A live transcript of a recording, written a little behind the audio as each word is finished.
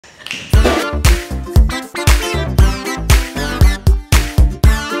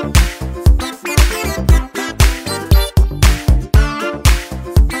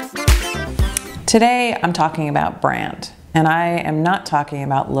Today I'm talking about brand, and I am not talking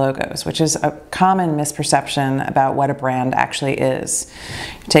about logos, which is a common misperception about what a brand actually is.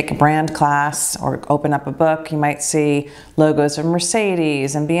 You take a brand class or open up a book, you might see logos of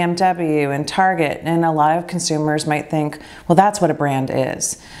Mercedes and BMW and Target, and a lot of consumers might think, well, that's what a brand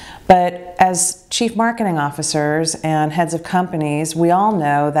is. But as chief marketing officers and heads of companies, we all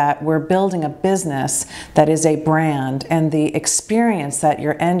know that we're building a business that is a brand, and the experience that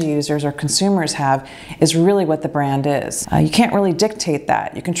your end users or consumers have is really what the brand is. You can't really dictate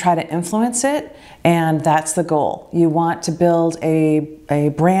that. You can try to influence it, and that's the goal. You want to build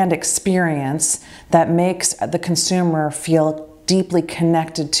a brand experience that makes the consumer feel deeply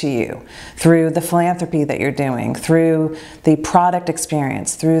connected to you through the philanthropy that you're doing, through the product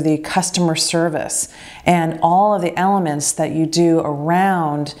experience, through the customer service, and all of the elements that you do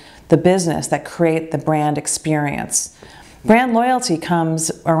around the business that create the brand experience. Brand loyalty comes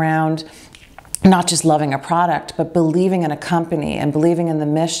around not just loving a product, but believing in a company and believing in the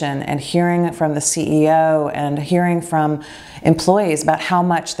mission and hearing from the CEO and hearing from employees about how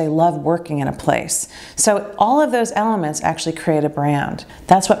much they love working in a place. So all of those elements actually create a brand.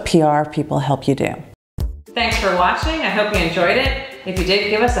 That's what PR people help you do. Thanks for watching. I hope you enjoyed it. If you did,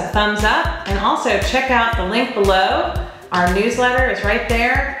 give us a thumbs up, and also check out the link below. Our newsletter is right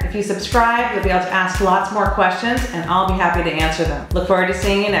there. If you subscribe, you'll be able to ask lots more questions, and I'll be happy to answer them. Look forward to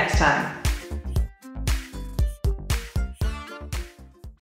seeing you next time.